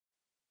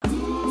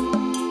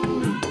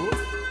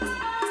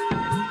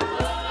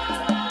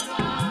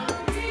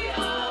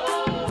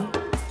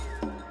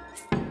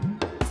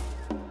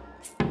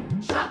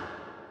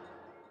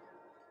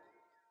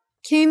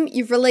Kym,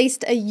 you've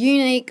released a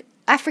unique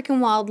African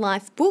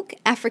wildlife book,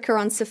 Africa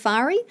on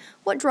Safari.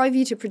 What drove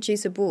you to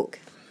produce a book?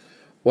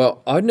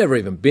 Well, I'd never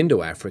even been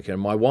to Africa,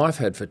 and my wife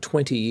had for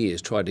 20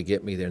 years tried to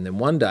get me there. And then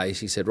one day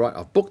she said, right,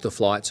 I've booked the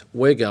flights,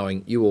 we're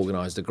going, you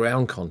organise the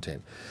ground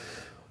content.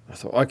 I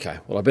thought, okay,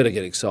 well, I better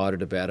get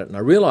excited about it. And I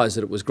realised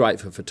that it was great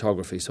for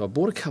photography, so I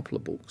bought a couple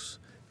of books,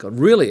 got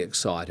really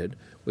excited.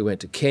 We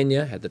went to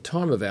Kenya, had the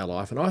time of our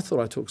life, and I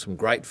thought I took some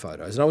great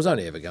photos. And I was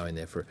only ever going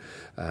there for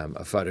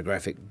a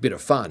photographic bit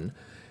of fun.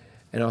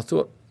 And I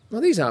thought,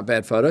 well, these aren't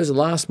bad photos. The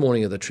last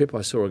morning of the trip,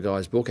 I saw a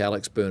guy's book,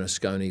 Alex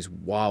Bernasconi's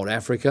Wild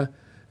Africa.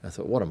 And I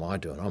thought, what am I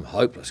doing? I'm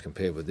hopeless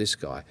compared with this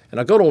guy.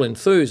 And I got all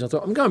enthused. I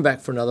thought, I'm going back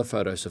for another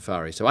photo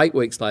safari. So 8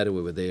 weeks later,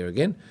 we were there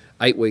again.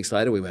 8 weeks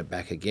later, we went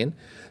back again.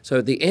 So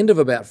at the end of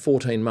about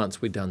 14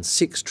 months, we'd done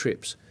 6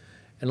 trips.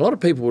 And a lot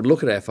of people would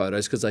look at our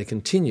photos because they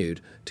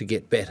continued to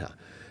get better.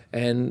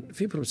 And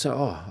people would say,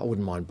 oh, I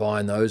wouldn't mind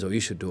buying those, or you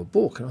should do a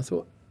book. And I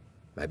thought,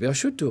 maybe I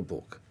should do a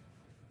book.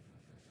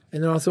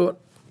 And then I thought,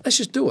 let's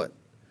just do it.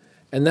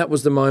 And that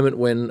was the moment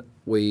when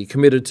we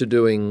committed to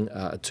doing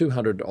a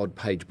 200-odd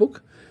page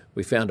book.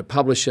 We found a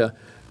publisher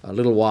a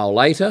little while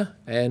later,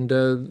 and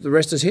the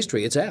rest is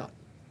history. It's out.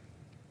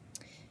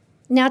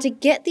 Now, to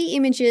get the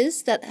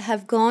images that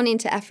have gone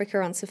into Africa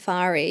on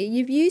Safari,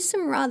 you've used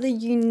some rather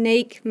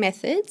unique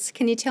methods.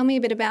 Can you tell me a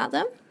bit about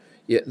them?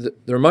 Yeah, the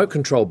remote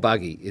control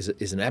buggy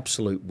is an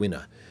absolute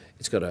winner.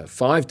 It's got a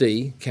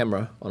 5D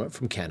camera on it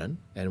from Canon,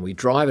 and we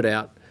drive it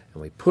out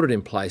and we put it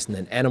in place, and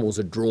then animals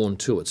are drawn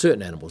to it.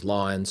 Certain animals,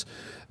 lions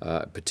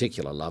in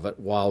particular, love it,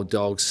 wild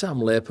dogs, some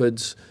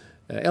leopards,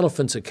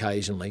 elephants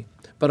occasionally,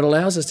 but it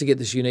allows us to get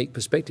this unique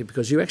perspective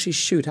because you actually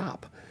shoot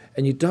up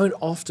and you don't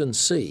often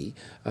see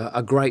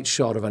a great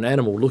shot of an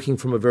animal looking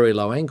from a very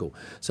low angle.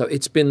 So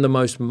it's been the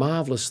most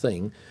marvellous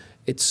thing.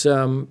 It's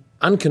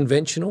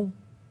unconventional,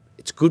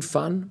 it's good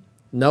fun.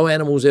 No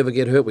animals ever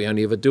get hurt. We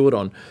only ever do it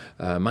on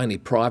mainly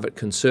private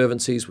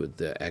conservancies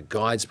with our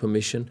guide's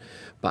permission,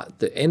 but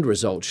the end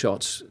result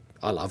shots,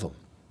 I love them.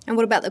 And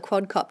what about the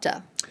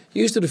quadcopter?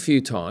 Used it a few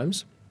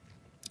times.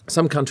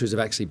 Some countries have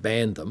actually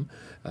banned them.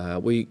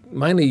 We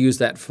mainly use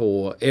that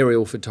for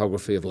aerial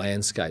photography of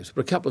landscapes,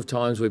 but a couple of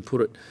times we put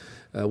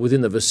it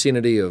within the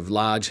vicinity of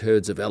large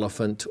herds of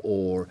elephant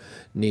or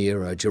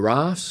near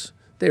giraffes.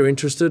 They're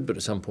interested, but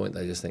at some point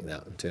they just think,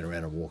 no, turn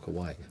around and walk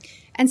away.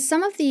 And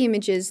some of the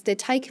images, they're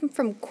taken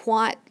from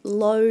quite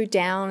low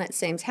down, it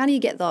seems. How do you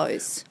get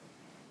those?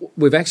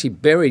 We've actually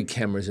buried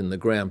cameras in the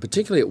ground,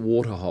 particularly at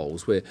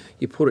waterholes, where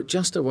you put it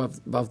just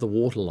above the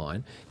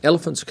waterline.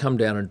 Elephants come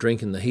down and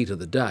drink in the heat of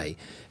the day,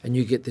 and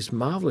you get this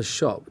marvellous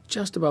shot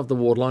just above the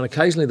waterline.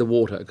 Occasionally the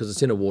water, because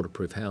it's in a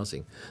waterproof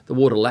housing, the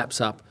water laps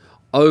up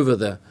over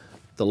the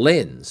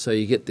lens, so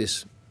you get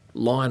this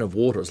line of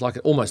water. It's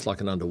almost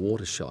like an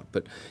underwater shot.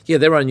 But yeah,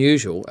 they're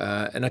unusual.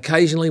 And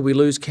occasionally we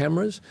lose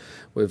cameras.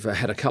 We've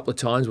had a couple of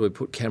times where we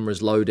put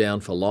cameras low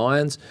down for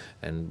lions,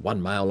 and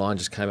one male lion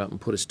just came up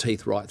and put his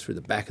teeth right through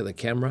the back of the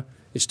camera.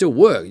 It still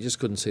worked, you just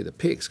couldn't see the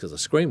pics because the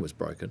screen was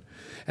broken.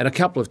 And a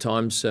couple of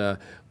times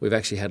we've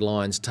actually had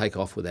lions take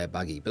off with our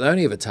buggy, but they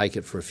only ever take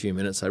it for a few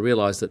minutes. They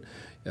realise that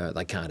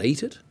they can't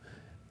eat it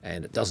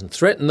and it doesn't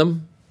threaten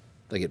them.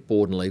 They get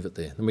bored and leave it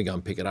there. Then we go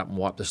and pick it up and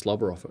wipe the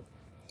slobber off it.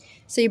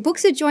 So your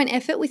book's a joint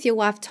effort with your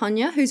wife,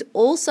 Tonya, who's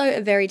also a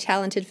very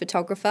talented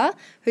photographer.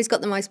 Who's got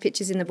the most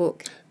pictures in the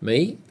book?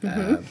 Me,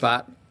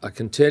 but I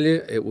can tell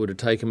you it would have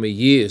taken me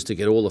years to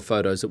get all the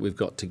photos that we've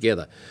got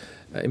together.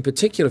 In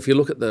particular, if you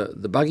look at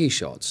the buggy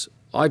shots,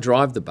 I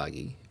drive the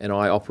buggy and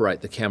I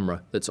operate the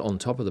camera that's on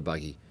top of the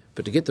buggy.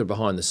 But to get the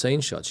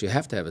behind-the-scenes shots, you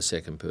have to have a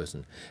second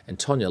person. And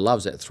Tonya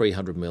loves that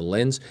 300mm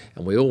lens,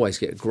 and we always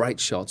get great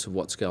shots of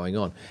what's going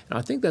on. And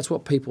I think that's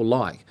what people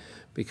like,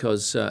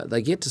 because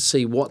they get to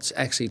see what's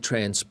actually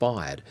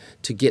transpired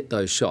to get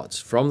those shots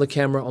from the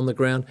camera on the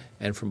ground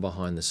and from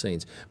behind the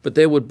scenes. But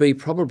there would be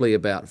probably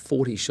about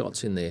 40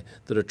 shots in there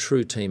that are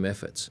true team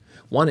efforts.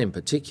 One in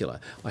particular,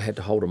 I had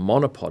to hold a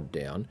monopod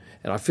down,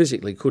 and I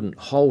physically couldn't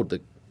hold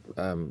the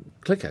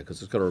clicker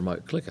because it's got a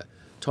remote clicker.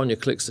 Tonya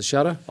clicks the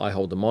shutter, I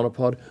hold the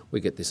monopod,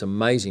 we get this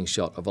amazing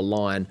shot of a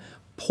lion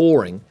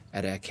pouring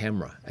at our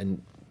camera,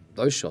 and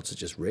those shots are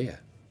just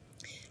rare.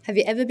 Have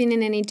you ever been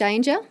in any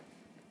danger?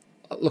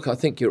 Look, I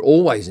think you're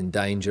always in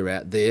danger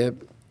out there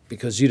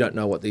because you don't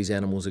know what these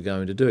animals are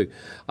going to do.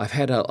 I've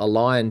had a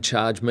lion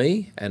charge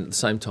me and at the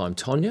same time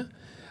Tonya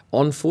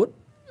on foot.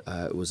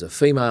 It was a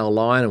female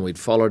lion and we'd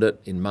followed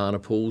it in Mana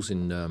pools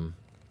in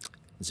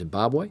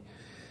Zimbabwe.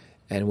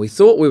 And we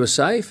thought we were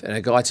safe, and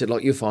our guide said,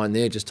 look, you're fine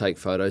there, just take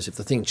photos. If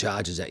the thing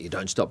charges at you,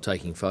 don't stop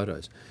taking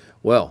photos.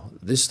 Well,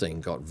 this thing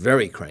got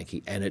very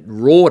cranky, and it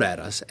roared at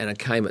us, and it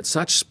came at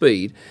such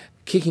speed,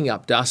 kicking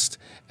up dust,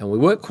 and we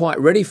weren't quite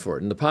ready for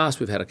it. In the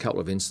past, we've had a couple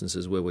of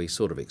instances where we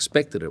sort of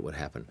expected it would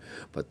happen,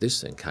 but this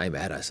thing came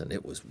at us, and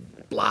it was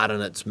blood in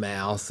its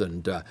mouth,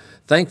 and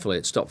thankfully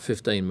it stopped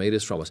 15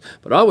 metres from us.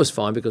 But I was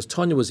fine because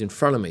Tonya was in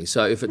front of me,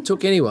 so if it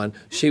took anyone,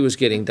 she was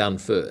getting done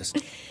first.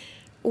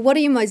 What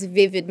are your most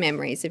vivid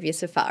memories of your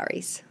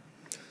safaris?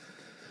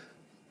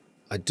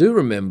 I do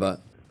remember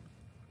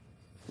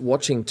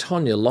watching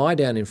Tonya lie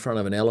down in front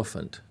of an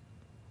elephant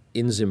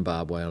in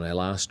Zimbabwe on our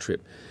last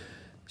trip.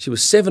 She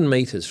was 7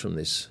 metres from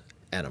this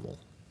animal.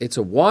 It's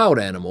a wild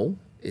animal,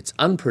 it's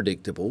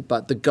unpredictable,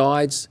 but the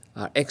guides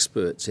are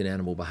experts in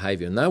animal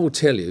behaviour, and they will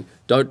tell you,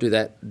 don't do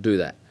that, do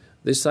that.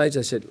 At this stage,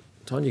 they said,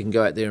 Tonya, you can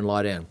go out there and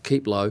lie down,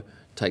 keep low,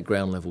 take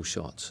ground level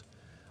shots.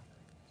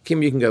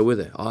 Kym, you can go with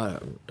her. I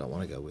don't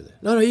want to go with her.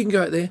 No, you can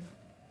go out there.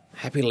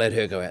 Happy to let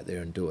her go out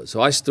there and do it.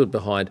 So I stood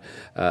behind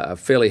a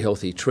fairly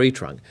healthy tree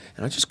trunk,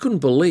 and I just couldn't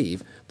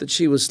believe that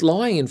she was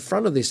lying in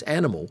front of this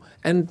animal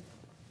and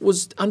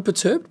was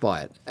unperturbed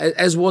by it,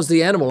 as was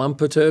the animal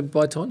unperturbed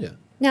by Tonya.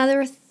 Now,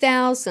 there are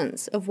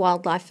thousands of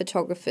wildlife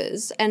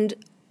photographers, and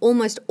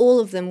almost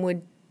all of them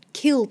would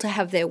kill to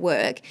have their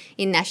work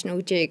in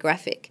National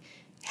Geographic.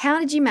 How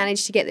did you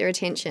manage to get their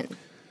attention?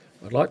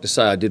 I'd like to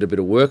say I did a bit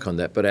of work on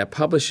that, but our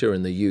publisher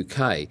in the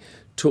UK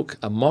took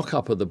a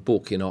mock-up of the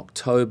book in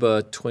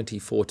October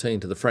 2014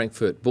 to the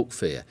Frankfurt Book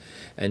Fair,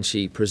 and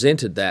she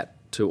presented that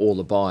to all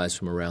the buyers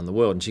from around the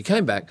world. And she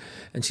came back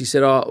and she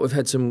said, we've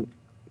had some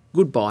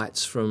good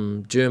bites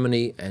from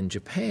Germany and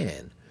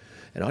Japan.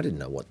 And I didn't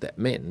know what that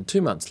meant. And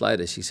 2 months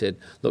later, she said,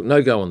 look,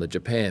 no go on the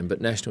Japan,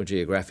 but National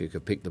Geographic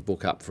have picked the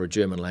book up for a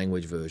German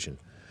language version.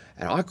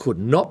 And I could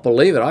not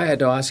believe it. I had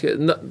to ask her,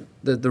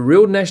 the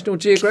real National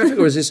Geographic,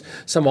 or is this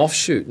some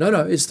offshoot? No,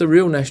 it's the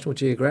real National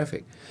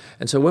Geographic.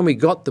 And so when we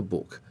got the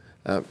book,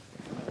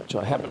 which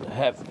I happen to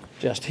have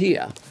just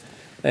here,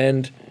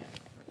 and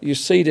you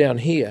see down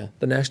here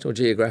the National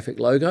Geographic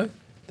logo,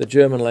 the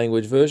German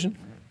language version,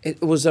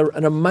 it was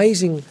an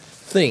amazing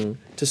thing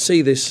to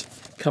see this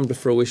come to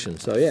fruition.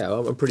 So yeah,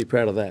 I'm pretty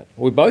proud of that.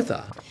 We both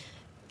are.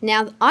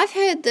 Now, I've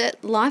heard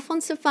that life on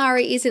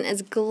safari isn't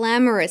as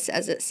glamorous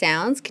as it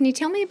sounds. Can you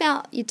tell me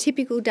about your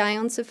typical day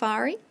on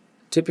safari?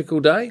 Typical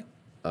day,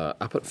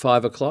 up at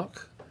 5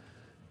 o'clock,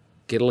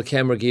 get all the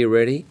camera gear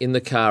ready, in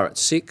the car at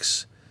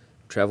 6,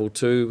 travel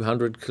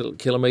 200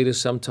 kilometres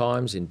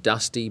sometimes in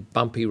dusty,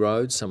 bumpy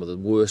roads, some of the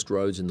worst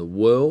roads in the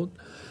world.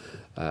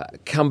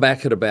 Come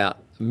back at about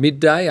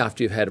midday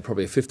after you've had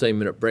probably a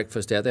 15-minute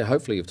breakfast out there.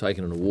 Hopefully you've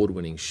taken an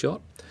award-winning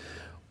shot.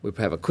 We'll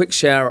have a quick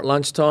shower at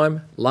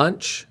lunchtime,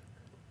 lunch,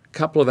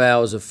 couple of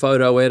hours of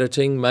photo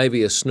editing,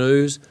 maybe a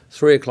snooze,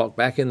 3 o'clock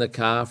back in the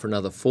car for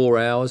another 4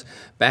 hours,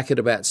 back at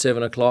about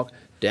 7 o'clock,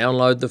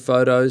 download the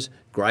photos,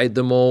 grade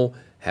them all,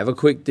 have a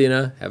quick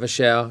dinner, have a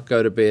shower,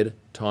 go to bed,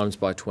 times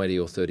by 20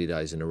 or 30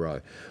 days in a row.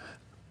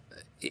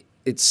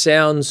 It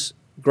sounds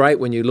great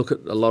when you look at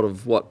a lot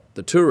of what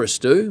the tourists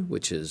do,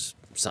 which is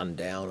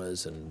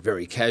sundowners and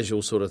very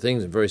casual sort of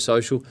things and very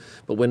social,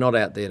 but we're not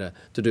out there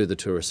to do the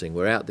tourist thing.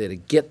 We're out there to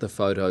get the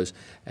photos,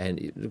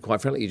 and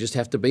quite frankly, you just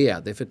have to be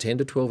out there for 10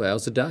 to 12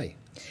 hours a day.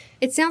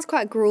 It sounds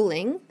quite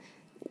grueling.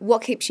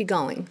 What keeps you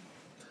going?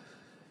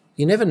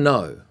 You never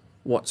know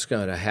what's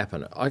going to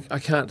happen. I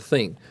can't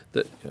think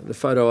that the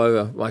photo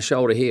over my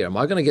shoulder here, am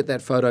I going to get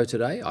that photo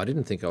today? I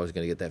didn't think I was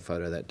going to get that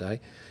photo that day.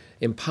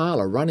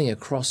 Impala running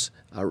across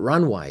a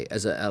runway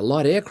as a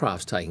light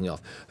aircraft's taking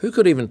off. Who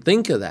could even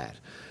think of that?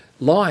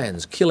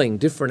 Lions killing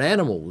different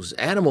animals,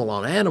 animal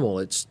on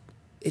animal.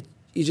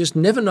 You just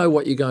never know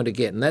what you're going to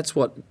get, and that's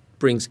what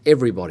brings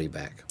everybody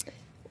back.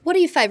 What are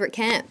your favourite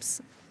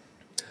camps?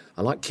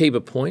 I like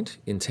Kiba Point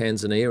in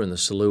Tanzania in the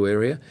Selous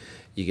area.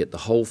 You get the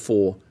whole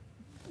four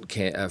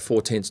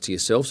tents to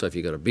yourself. So if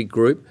you've got a big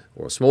group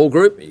or a small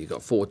group, you've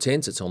got 4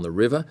 tents. It's on the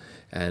river,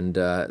 and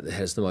it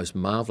has the most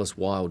marvellous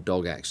wild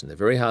dog action. They're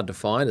very hard to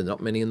find, and not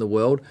many in the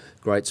world.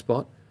 Great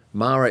spot.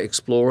 Mara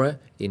Explorer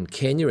in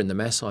Kenya in the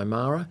Masai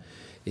Mara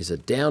is a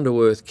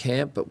down-to-earth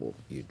camp, but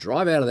you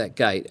drive out of that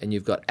gate and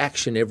you've got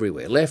action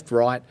everywhere, left,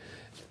 right.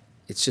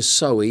 It's just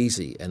so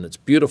easy, and it's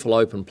beautiful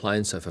open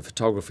plains, so for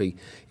photography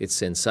it's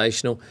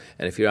sensational.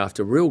 And if you're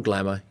after real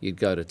glamour, you'd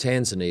go to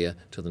Tanzania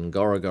to the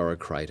Ngorongoro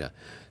crater.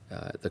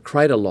 The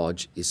Crater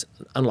Lodge is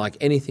unlike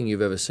anything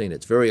you've ever seen.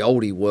 It's very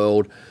oldie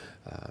world,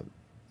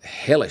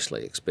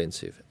 hellishly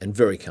expensive and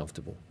very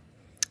comfortable.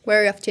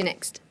 Where are you off to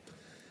next?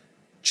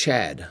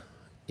 Chad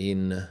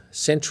in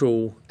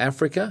Central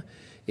Africa.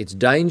 It's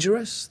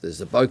dangerous. There's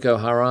the Boko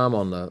Haram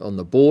on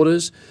the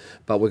borders,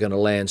 but we're going to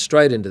land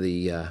straight into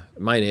the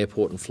main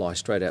airport and fly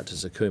straight out to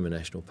Zakuma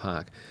National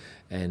Park.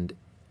 And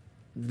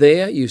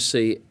there you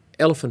see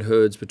elephant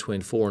herds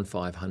between 400 and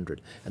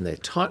 500, and they're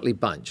tightly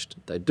bunched.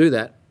 They do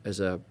that as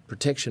a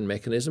protection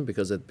mechanism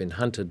because they've been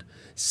hunted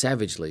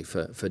savagely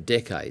for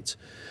decades.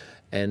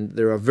 And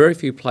there are very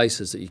few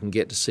places that you can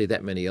get to see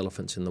that many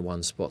elephants in the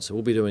one spot. So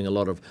we'll be doing a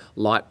lot of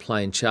light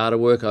plane charter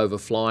work,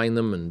 overflying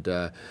them, and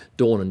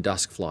dawn and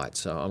dusk flights.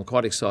 So I'm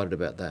quite excited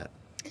about that.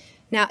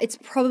 Now, it's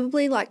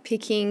probably like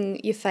picking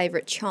your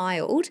favourite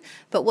child,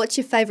 but what's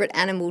your favourite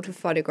animal to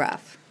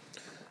photograph?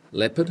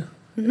 Leopard.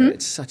 Mm-hmm.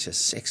 It's such a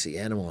sexy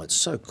animal. It's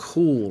so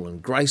cool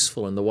and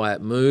graceful in the way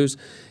it moves.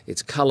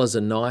 Its colours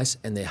are nice,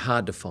 and they're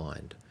hard to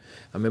find.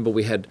 I remember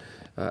we had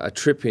a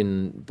trip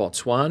in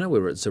Botswana. We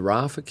were at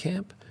Zarafa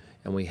camp,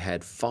 and we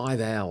had 5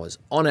 hours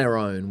on our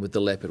own with the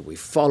leopard. We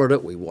followed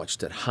it, we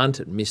watched it hunt,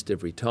 it missed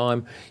every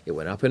time. It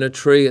went up in a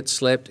tree, it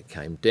slept, it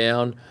came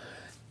down.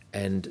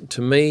 And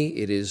to me,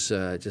 it is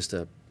just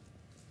a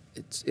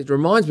it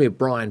reminds me of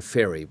Brian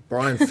Ferry.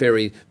 Brian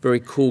Ferry, very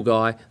cool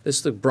guy. This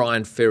is the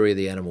Brian Ferry of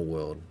the animal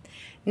world.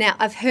 Now,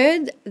 I've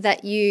heard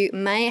that you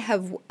may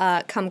have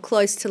come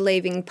close to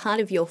leaving part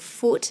of your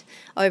foot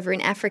over in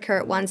Africa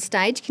at one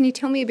stage. Can you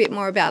tell me a bit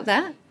more about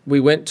that? We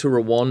went to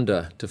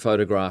Rwanda to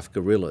photograph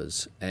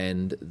gorillas,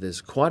 and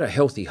there's quite a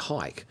healthy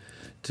hike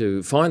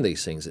to find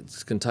these things.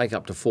 It can take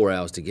up to 4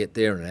 hours to get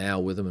there, an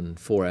hour with them and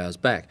 4 hours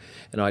back.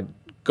 And I'd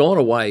gone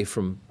away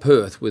from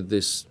Perth with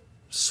this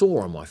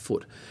sore on my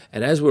foot.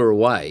 And as we were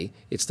away,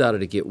 it started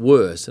to get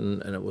worse,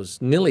 and it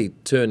was nearly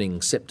turning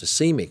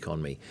septicemic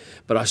on me.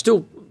 But I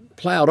still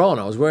ploughed on.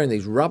 I was wearing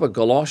these rubber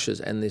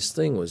galoshes, and this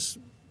thing was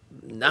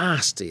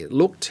nasty. It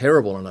looked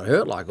terrible, and it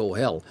hurt like all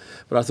hell.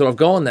 But I thought, I've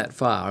gone that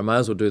far, I may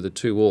as well do the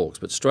 2 walks.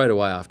 But straight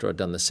away after I'd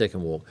done the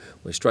second walk,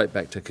 we're straight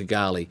back to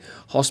Kigali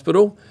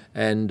Hospital,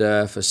 and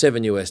for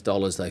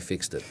 $7 they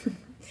fixed it.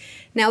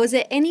 Now, was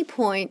there any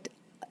point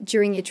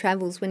during your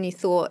travels when you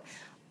thought,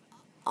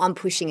 I'm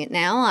pushing it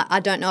now, I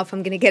don't know if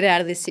I'm going to get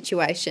out of this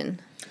situation?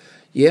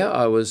 Yeah,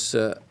 I was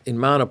in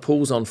Mana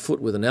Pools on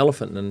foot with an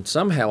elephant, and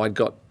somehow I'd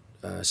got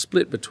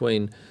split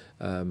between,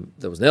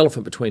 there was an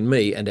elephant between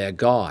me and our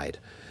guide.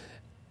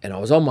 And I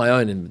was on my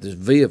own in this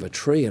V of a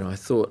tree, and I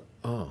thought,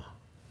 oh,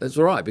 that's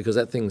all right, because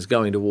that thing's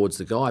going towards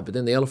the guide. But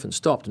then the elephant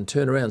stopped and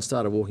turned around and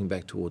started walking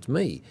back towards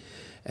me.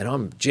 And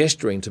I'm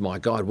gesturing to my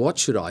guide, what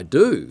should I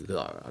do?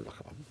 I'll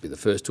be the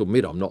first to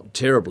admit I'm not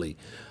terribly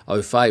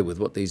au fait with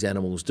what these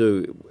animals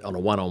do on a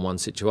one-on-one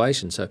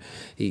situation. So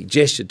he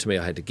gestured to me.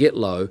 I had to get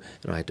low,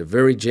 and I had to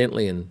very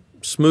gently and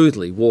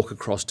smoothly walk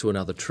across to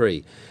another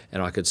tree.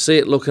 And I could see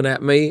it looking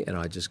at me, and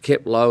I just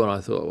kept low, and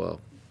I thought,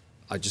 well,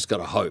 I just got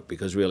to hope,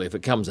 because really if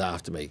it comes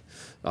after me,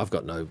 I've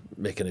got no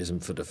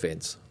mechanism for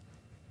defence.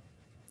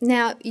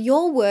 Now,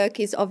 your work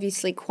is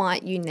obviously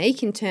quite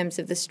unique in terms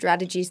of the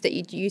strategies that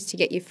you use to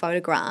get your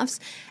photographs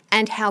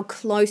and how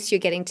close you're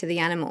getting to the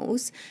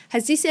animals.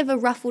 Has this ever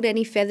ruffled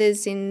any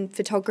feathers in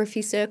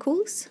photography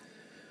circles?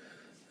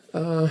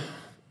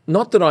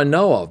 Not that I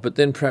know of, but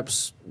then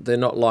perhaps they're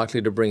not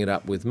likely to bring it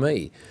up with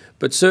me.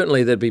 But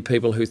certainly there'd be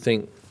people who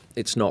think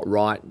it's not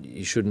right,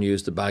 you shouldn't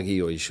use the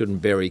buggy or you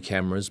shouldn't bury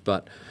cameras,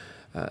 but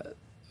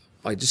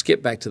I just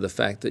get back to the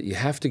fact that you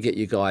have to get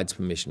your guide's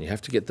permission, you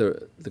have to get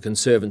the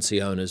conservancy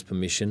owner's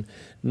permission.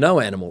 No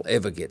animal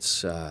ever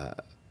gets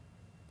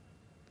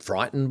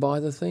frightened by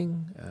the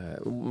thing.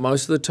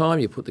 Most of the time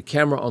you put the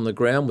camera on the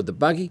ground with the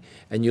buggy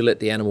and you let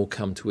the animal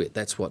come to it.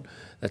 That's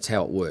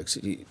how it works.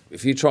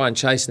 If you try and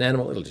chase an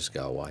animal, it'll just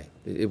go away.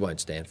 It won't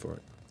stand for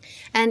it.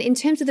 And in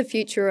terms of the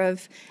future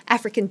of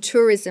African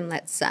tourism,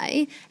 let's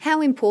say,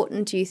 how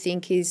important do you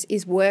think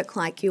is work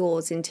like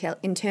yours in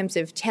terms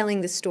of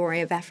telling the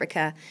story of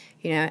Africa,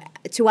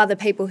 to other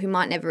people who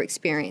might never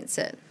experience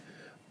it?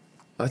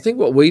 I think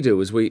what we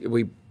do is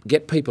we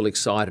get people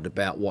excited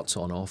about what's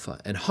on offer,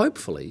 and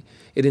hopefully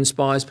it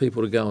inspires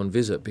people to go and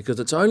visit, because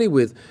it's only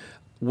with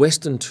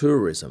Western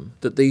tourism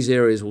that these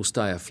areas will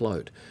stay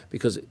afloat,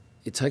 because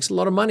it takes a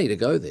lot of money to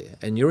go there,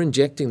 and you're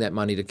injecting that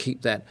money to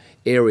keep that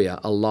area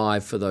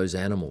alive for those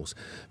animals,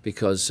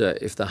 because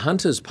if the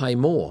hunters pay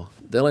more,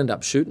 they'll end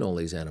up shooting all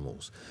these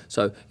animals.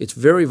 So it's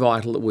very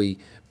vital that we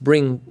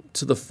bring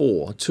to the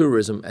fore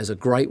tourism as a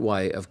great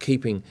way of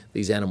keeping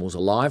these animals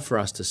alive for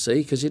us to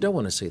see, because you don't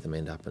want to see them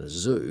end up in a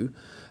zoo.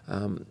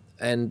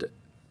 And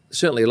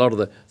certainly a lot of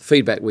the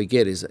feedback we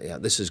get is,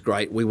 this is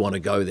great, we want to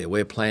go there,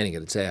 we're planning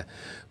it, it's our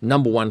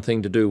number one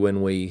thing to do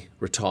when we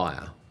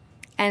retire.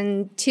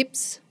 And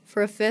tips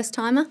for a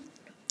first-timer?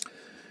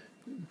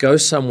 Go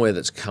somewhere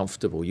that's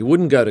comfortable. You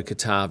wouldn't go to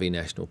Katavi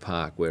National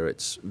Park where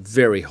it's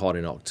very hot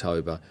in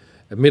October.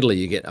 Admittedly,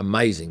 you get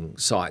amazing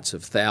sights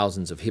of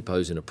thousands of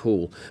hippos in a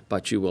pool,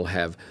 but you will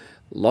have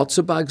lots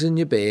of bugs in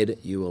your bed,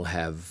 you will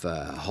have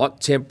hot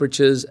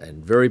temperatures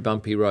and very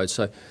bumpy roads.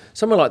 So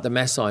somewhere like the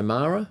Masai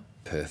Mara,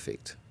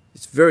 perfect.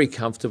 It's very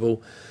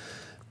comfortable.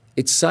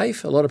 It's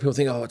safe. A lot of people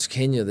think, oh, it's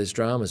Kenya, there's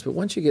dramas. But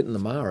once you get in the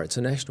Mara, it's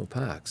a national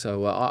park.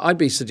 So I'd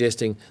be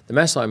suggesting the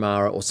Masai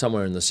Mara or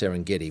somewhere in the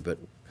Serengeti, but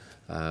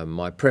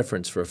my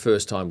preference for a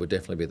first time would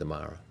definitely be the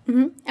Mara.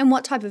 Mm-hmm. And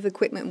what type of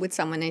equipment would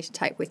someone need to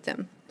take with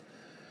them?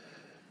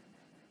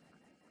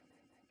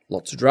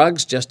 Lots of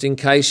drugs, just in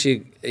case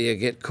you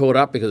get caught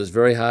up, because it's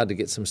very hard to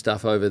get some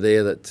stuff over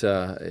there that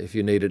if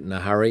you need it in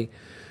a hurry.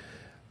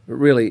 But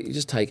really, you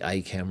just take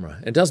a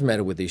camera. It doesn't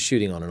matter whether you're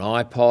shooting on an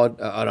iPod,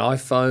 an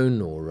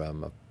iPhone, or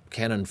a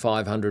Canon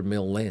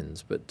 500mm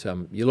lens, but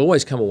you'll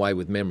always come away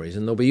with memories,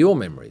 and they'll be your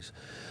memories.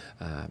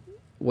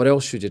 What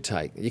else should you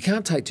take? You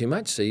can't take too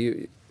much, so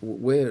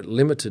we're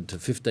limited to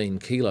 15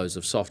 kilos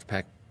of soft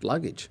pack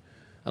luggage,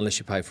 unless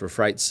you pay for a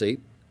freight seat,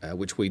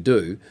 which we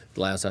do. It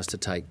allows us to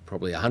take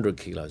probably 100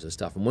 kilos of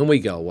stuff, and when we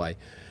go away,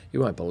 you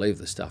won't believe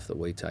the stuff that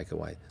we take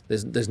away.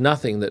 There's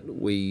nothing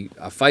that we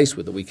are faced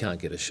with that we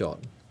can't get a shot.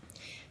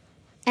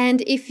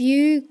 And if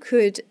you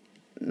could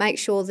make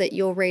sure that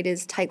your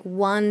readers take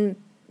one,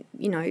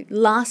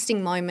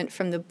 lasting moment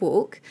from the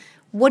book,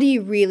 what are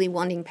you really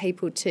wanting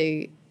people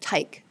to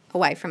take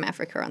away from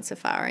Africa on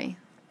safari?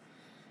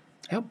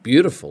 How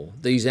beautiful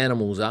these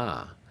animals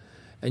are.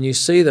 And you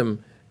see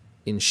them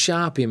in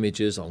sharp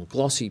images on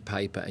glossy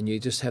paper, and you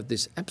just have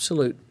this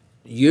absolute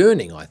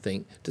yearning, I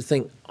think, to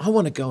think, I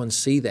want to go and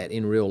see that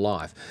in real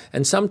life.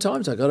 And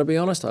sometimes, I've got to be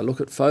honest, I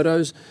look at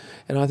photos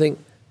and I think,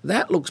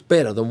 that looks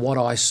better than what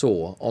I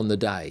saw on the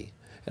day.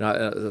 And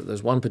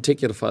there's one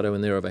particular photo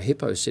in there of a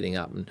hippo sitting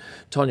up, and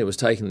Tonya was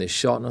taking this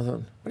shot, and I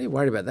thought, what are you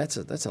worried about? That's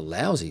a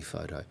lousy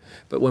photo.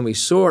 But when we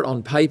saw it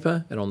on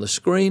paper and on the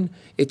screen,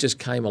 it just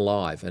came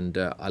alive, and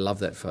I love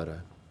that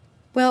photo.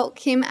 Well,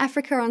 Kym,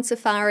 Africa on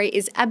Safari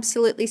is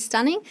absolutely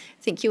stunning.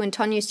 I think you and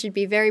Tonya should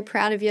be very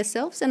proud of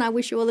yourselves, and I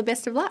wish you all the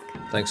best of luck.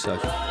 Thanks,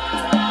 Sophie.